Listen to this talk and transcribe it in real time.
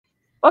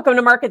Welcome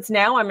to Markets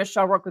Now. I'm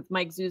Michelle Rook with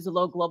Mike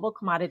Zuzolo, Global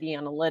Commodity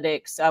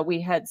Analytics.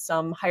 We had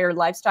some higher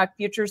livestock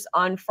futures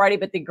on Friday,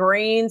 but the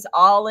grains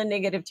all in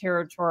negative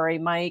territory,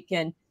 Mike.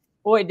 And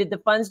boy, did the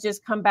funds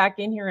just come back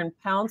in here and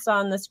pounce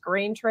on this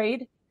grain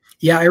trade?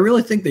 Yeah, I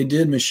really think they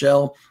did,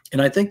 Michelle.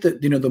 And I think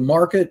that, the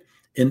market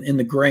in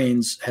the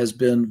grains has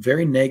been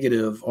very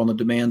negative on the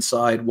demand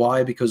side.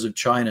 Why? Because of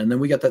China. And then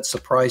we got that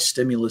surprise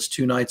stimulus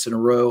 2 nights in a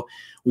row.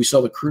 We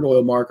saw the crude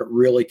oil market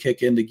really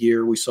kick into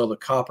gear. We saw the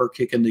copper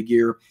kick into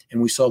gear,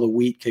 and we saw the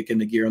wheat kick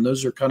into gear. And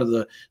those are kind of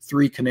the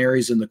 3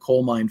 canaries in the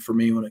coal mine for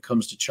me when it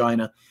comes to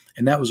China.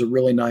 And that was a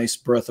really nice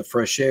breath of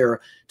fresh air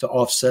to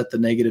offset the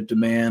negative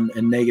demand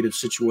and negative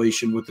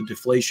situation with the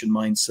deflation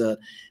mindset.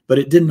 But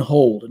it didn't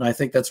hold. And I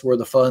think that's where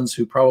the funds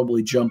who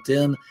probably jumped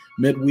in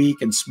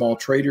midweek and small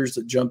traders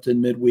that jumped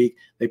in midweek,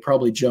 they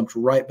probably jumped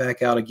right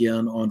back out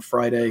again on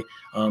Friday.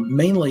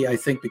 Mainly, I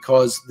think,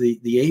 because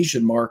the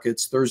Asian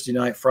markets, Thursday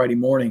night, Friday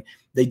morning,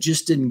 they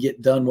just didn't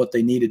get done what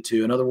they needed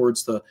to. In other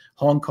words, the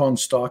Hong Kong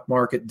stock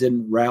market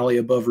didn't rally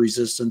above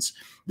resistance.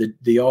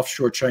 The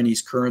offshore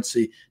Chinese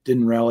currency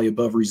didn't rally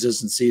above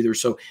resistance either.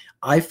 So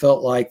I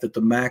felt like that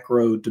the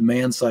macro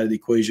demand side of the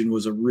equation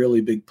was a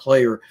really big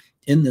player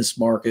in this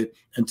market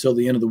until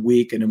the end of the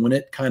week. And when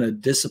it kind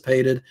of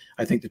dissipated,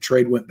 I think the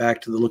trade went back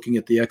to looking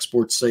at the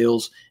export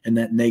sales and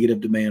that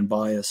negative demand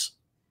bias.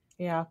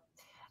 Yeah.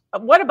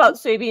 What about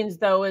soybeans,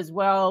 though, as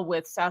well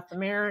with South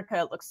America?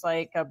 It looks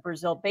like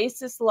Brazil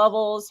basis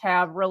levels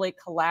have really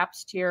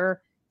collapsed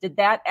here. Did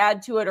that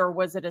add to it, or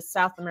was it a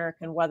South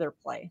American weather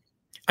play?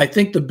 I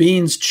think the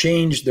beans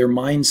changed their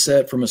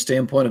mindset from a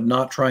standpoint of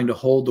not trying to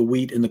hold the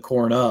wheat and the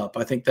corn up.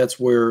 I think that's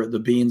where the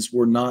beans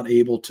were not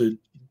able to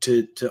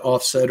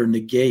offset or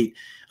negate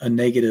a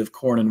negative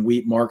corn and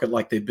wheat market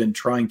like they've been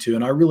trying to.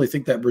 And I really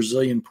think that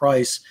Brazilian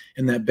price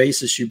and that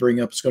basis you bring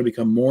up is going to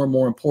become more and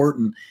more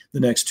important the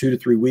next 2 to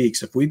 3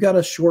 weeks. If we've got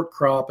a short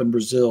crop in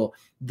Brazil,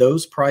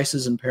 those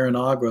prices in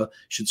Paranagra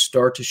should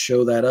start to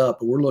show that up.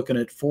 But we're looking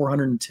at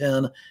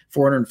 $410,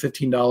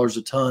 $415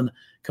 a ton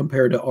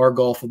compared to our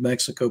Gulf of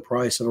Mexico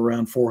price of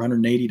around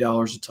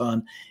 $480 a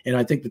ton. And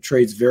I think the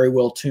trade's very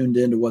well tuned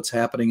into what's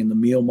happening in the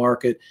meal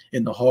market,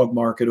 in the hog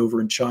market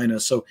over in China.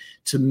 So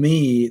to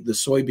me, the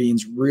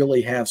soybeans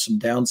really have some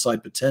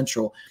downside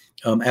potential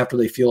after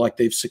they feel like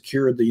they've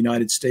secured the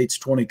United States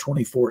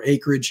 2024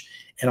 acreage.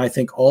 And I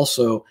think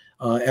also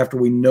after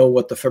we know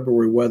what the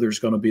February weather is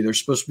going to be. There's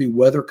supposed to be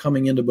weather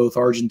coming into both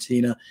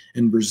Argentina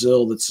and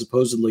Brazil that's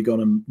supposedly going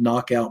to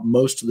knock out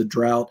most of the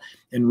drought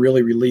and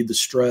really relieve the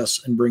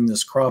stress and bring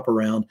this crop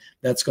around.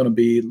 That's going to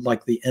be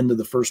like the end of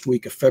the first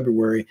week of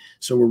February.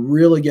 So we're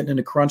really getting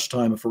into crunch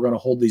time if we're going to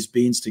hold these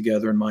beans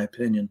together, in my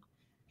opinion.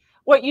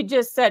 What you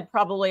just said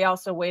probably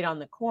also weighed on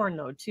the corn,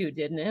 though, too,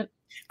 didn't it?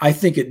 I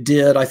think it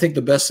did. I think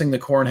the best thing the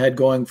corn had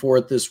going for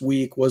it this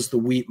week was the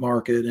wheat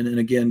market. And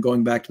again,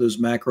 going back to those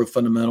macro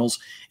fundamentals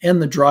and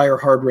the drier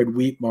hard red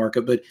wheat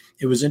market. But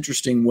it was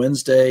interesting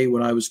Wednesday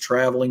when I was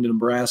traveling to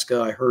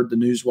Nebraska, I heard the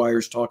news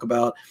wires talk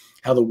about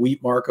how the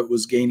wheat market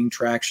was gaining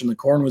traction. The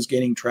corn was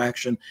gaining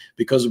traction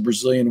because of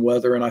Brazilian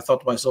weather. And I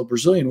thought to myself,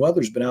 Brazilian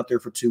weather's been out there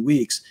for 2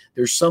 weeks.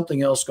 There's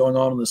something else going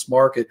on in this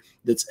market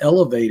that's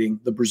elevating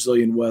the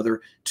Brazilian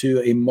weather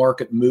to a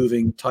market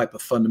moving type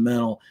of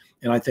fundamental.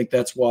 And I think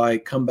that's why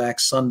come back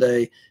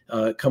Sunday,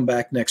 come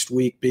back next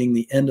week, being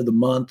the end of the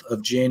month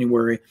of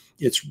January,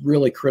 it's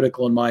really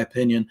critical, in my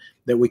opinion,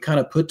 that we kind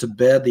of put to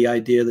bed the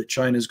idea that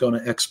China is going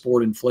to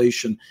export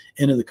inflation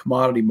into the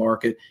commodity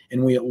market,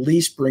 and we at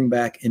least bring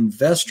back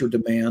investor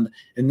demand,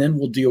 and then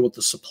we'll deal with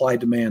the supply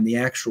demand, the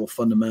actual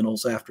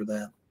fundamentals after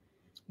that.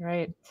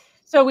 Right.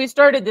 So we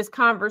started this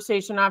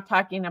conversation off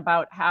talking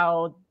about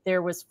how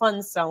there was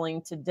fund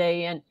selling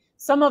today, and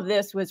some of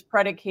this was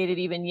predicated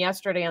even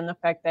yesterday on the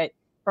fact that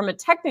from a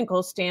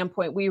technical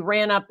standpoint, we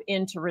ran up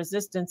into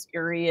resistance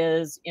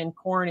areas in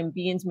corn and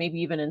beans, maybe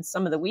even in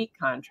some of the wheat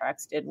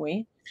contracts, did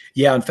we?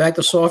 Yeah, in fact,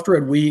 the soft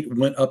red wheat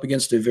went up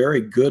against a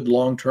very good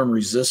long-term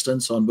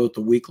resistance on both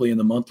the weekly and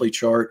the monthly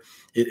chart.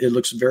 It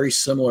looks very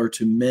similar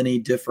to many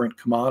different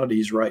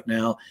commodities right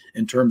now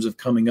in terms of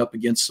coming up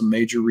against some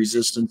major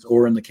resistance,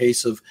 or in the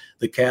case of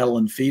the cattle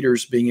and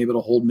feeders, being able to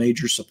hold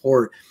major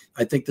support.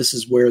 I think this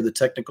is where the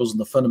technicals and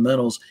the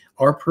fundamentals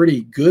are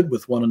pretty good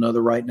with one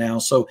another right now.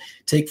 So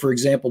take, for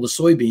example, the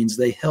soybeans.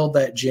 They held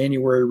that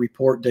January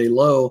report day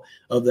low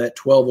of that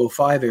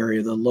 1205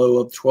 area, the low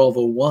of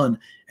 1201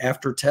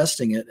 after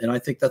testing it. And I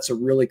think that's a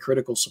really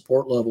critical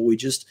support level we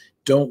just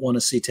don't want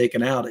to see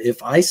taken out.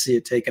 If I see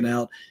it taken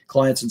out,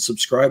 clients and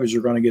subscribers are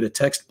going to get a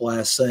text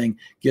blast saying,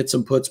 get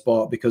some puts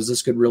bought, because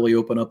this could really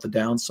open up the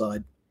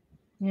downside.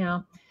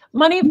 Yeah.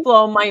 Money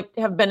flow might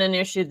have been an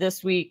issue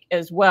this week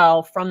as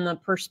well, from the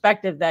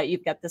perspective that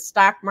you've got the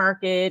stock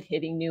market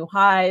hitting new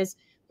highs,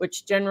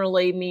 which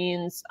generally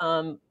means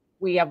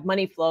we have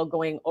money flow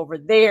going over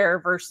there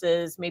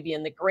versus maybe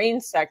in the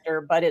grain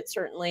sector, but it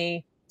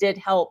certainly did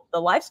help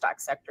the livestock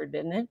sector,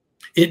 didn't it?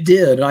 It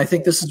did. And I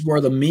think this is where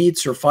the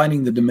meats are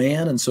finding the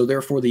demand. And so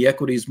therefore the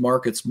equities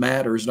markets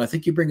matters. And I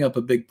think you bring up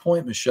a big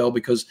point, Michelle,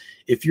 because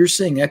if you're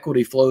seeing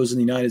equity flows in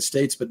the United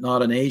States, but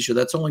not in Asia,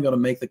 that's only going to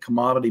make the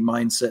commodity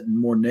mindset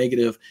more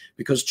negative,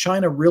 because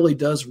China really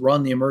does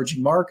run the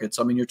emerging markets.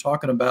 I mean, you're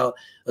talking about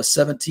a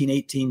 17,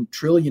 $18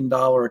 trillion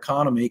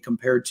economy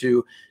compared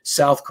to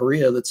South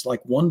Korea, that's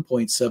like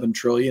 1.7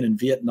 trillion, and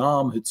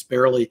Vietnam, it's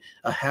barely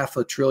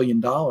 $500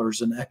 billion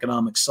in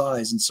economic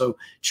size. And so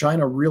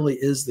China really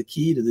is the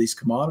key to these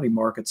commodity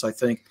markets, I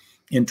think,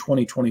 in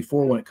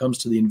 2024 when it comes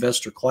to the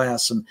investor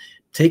class. And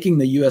taking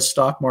the U.S.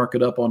 stock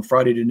market up on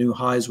Friday to new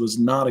highs was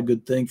not a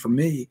good thing for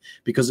me,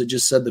 because it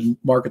just said the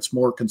market's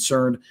more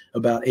concerned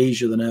about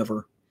Asia than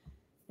ever.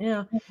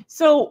 Yeah.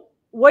 So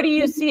what do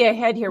you see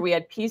ahead here? We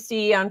had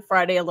PCE on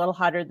Friday a little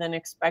hotter than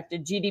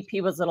expected.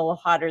 GDP was a little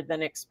hotter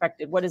than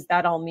expected. What does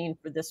that all mean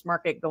for this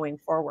market going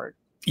forward?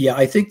 Yeah,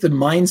 I think the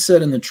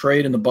mindset in the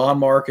trade and the bond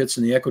markets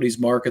and the equities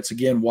markets,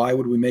 again, why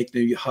would we make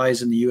new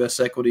highs in the U.S.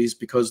 equities?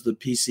 Because the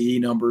PCE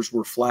numbers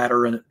were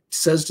flatter, and it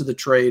says to the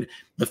trade,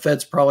 the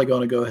Fed's probably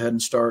going to go ahead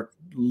and start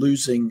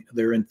losing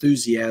their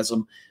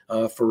enthusiasm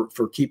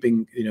for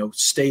keeping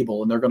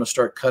stable, and they're going to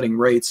start cutting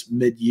rates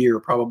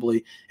mid-year,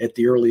 probably at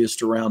the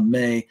earliest around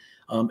May.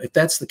 If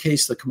that's the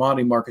case, the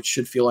commodity market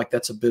should feel like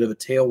that's a bit of a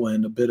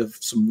tailwind, a bit of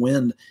some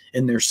wind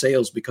in their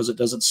sails, because it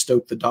doesn't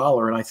stoke the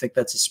dollar. And I think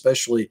that's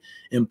especially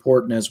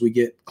important as we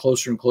get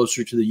closer and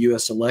closer to the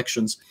U.S.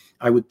 elections.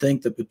 I would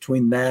think that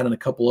between that and a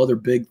couple other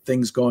big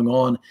things going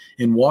on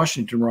in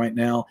Washington right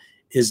now,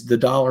 is the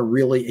dollar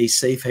really a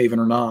safe haven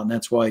or not? And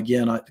that's why,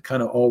 again,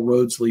 kind of all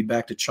roads lead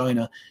back to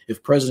China.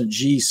 If President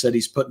Xi said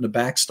he's putting a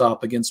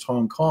backstop against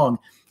Hong Kong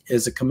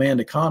as a command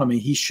economy,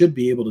 he should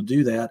be able to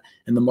do that,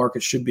 and the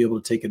market should be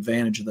able to take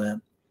advantage of that.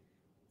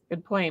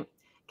 Good point.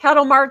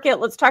 Cattle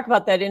market, let's talk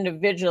about that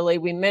individually.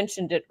 We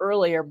mentioned it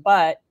earlier,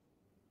 but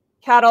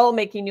cattle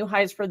making new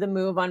highs for the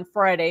move on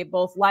Friday.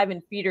 Both live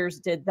and feeders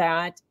did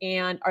that.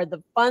 And are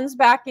the funds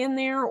back in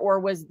there, or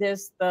was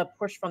this the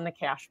push from the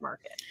cash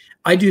market?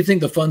 I do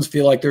think the funds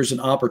feel like there's an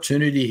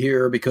opportunity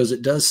here, because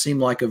it does seem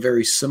like a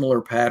very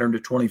similar pattern to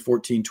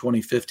 2014,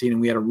 2015.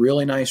 And we had a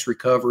really nice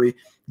recovery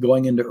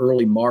going into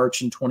early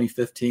March in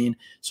 2015.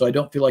 So I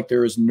don't feel like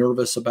they're as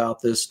nervous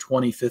about this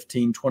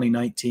 2015,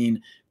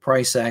 2019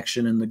 price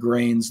action in the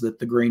grains that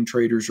the grain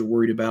traders are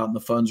worried about and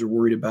the funds are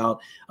worried about.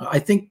 I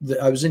think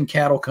that I was in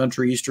cattle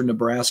country, eastern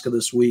Nebraska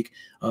this week,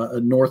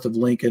 north of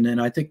Lincoln,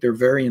 and I think they're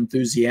very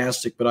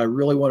enthusiastic, but I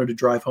really wanted to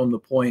drive home the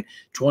point.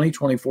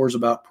 2024 is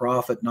about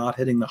profit, not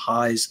hitting the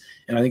highs,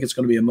 and I think it's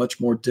going to be a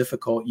much more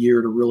difficult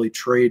year to really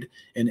trade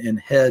and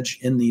hedge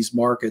in these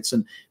markets.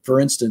 And for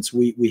instance,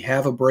 we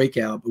have a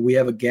breakout, but we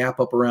have a gap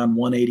up around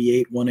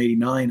 188,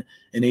 189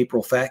 in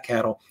April fat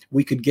cattle.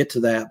 We could get to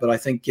that, but I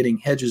think getting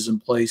hedges in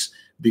place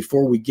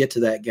before we get to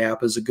that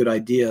gap is a good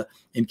idea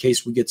in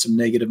case we get some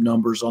negative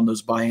numbers on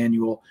those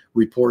biannual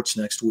reports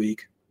next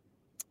week.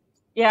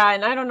 Yeah,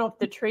 and I don't know if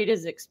the trade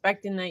is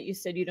expecting that. You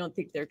said you don't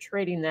think they're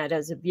trading that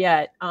as of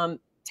yet.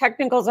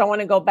 Technicals, I want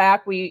to go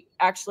back. We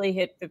actually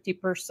hit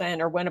 50%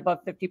 or went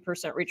above 50%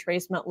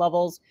 retracement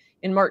levels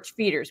in March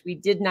feeders. We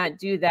did not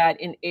do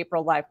that in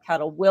April live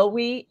cattle. Will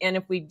we? And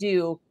if we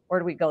do, where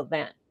do we go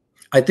then?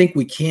 I think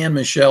we can,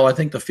 Michelle. I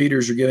think the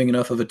feeders are giving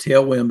enough of a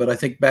tailwind, but I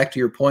think back to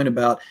your point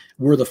about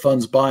where the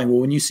fund's buying.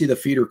 Well, when you see the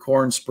feeder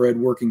corn spread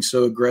working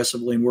so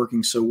aggressively and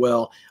working so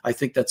well, I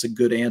think that's a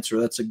good answer.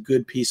 That's a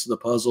good piece of the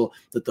puzzle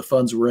that the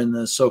funds were in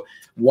this. So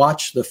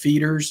watch the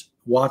feeders,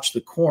 watch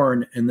the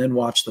corn, and then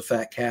watch the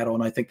fat cattle.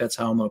 And I think that's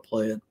how I'm going to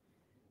play it.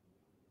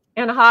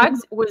 And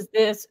hogs, was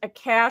this a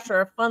cash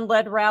or a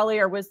fund-led rally,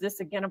 or was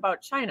this again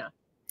about China?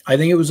 I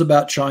think it was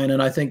about China,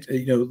 and I think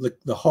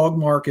the hog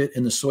market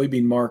and the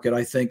soybean market,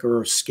 I think,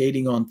 are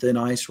skating on thin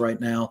ice right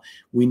now.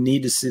 We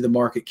need to see the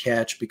market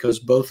catch, because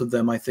both of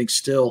them, I think,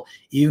 still,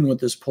 even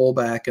with this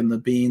pullback in the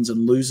beans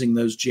and losing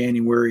those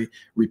January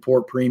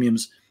report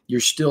premiums, you're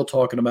still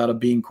talking about a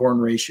bean corn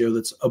ratio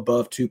that's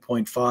above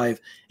 2.5,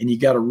 and you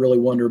got to really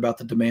wonder about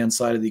the demand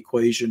side of the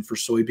equation for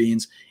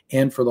soybeans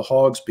and for the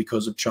hogs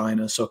because of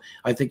China. So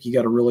I think you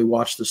got to really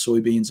watch the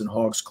soybeans and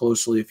hogs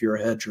closely if you're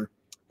a hedger.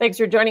 Thanks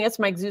for joining us,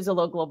 Mike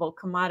Zuzolo, Global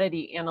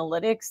Commodity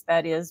Analytics.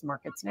 That is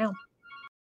Markets Now.